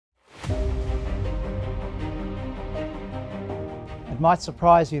might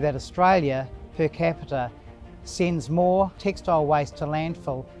surprise you that Australia, per capita, sends more textile waste to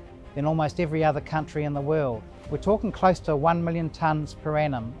landfill than almost every other country in the world. We're talking close to 1 million tonnes per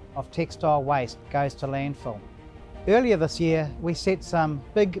annum of textile waste goes to landfill. Earlier this year, we set some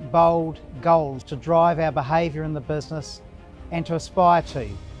big, bold goals to drive our behaviour in the business and to aspire to,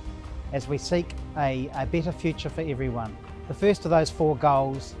 as we seek a better future for everyone. The first of those 4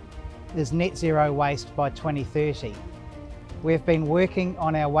 goals is net zero waste by 2030. We've been working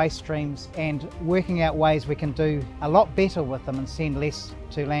on our waste streams and working out ways we can do a lot better with them and send less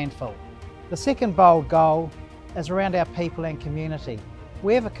to landfill. The second bold goal is around our people and community.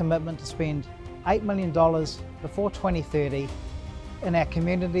 We have a commitment to spend $8 million before 2030 in our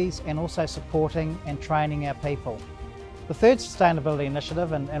communities and also supporting and training our people. The third sustainability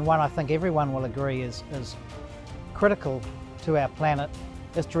initiative, and one I think everyone will agree is critical to our planet,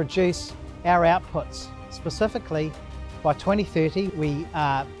 is to reduce our outputs. Specifically, by 2030 we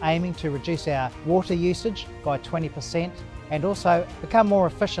are aiming to reduce our water usage by 20% and also become more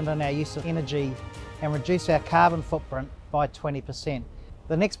efficient in our use of energy and reduce our carbon footprint by 20%.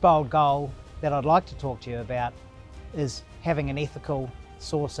 The next bold goal that I'd like to talk to you about is having an ethical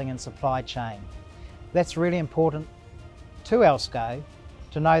sourcing and supply chain. That's really important to Alsco,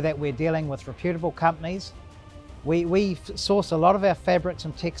 to know that we're dealing with reputable companies. We source a lot of our fabrics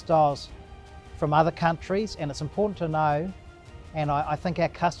and textiles from other countries, and it's important to know, and I think our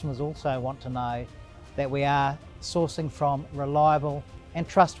customers also want to know, that we are sourcing from reliable and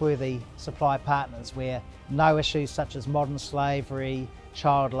trustworthy supply partners where no issues such as modern slavery,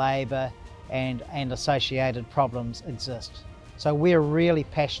 child labour and associated problems exist. So we're really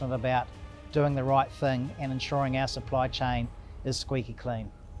passionate about doing the right thing and ensuring our supply chain is squeaky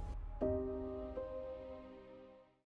clean.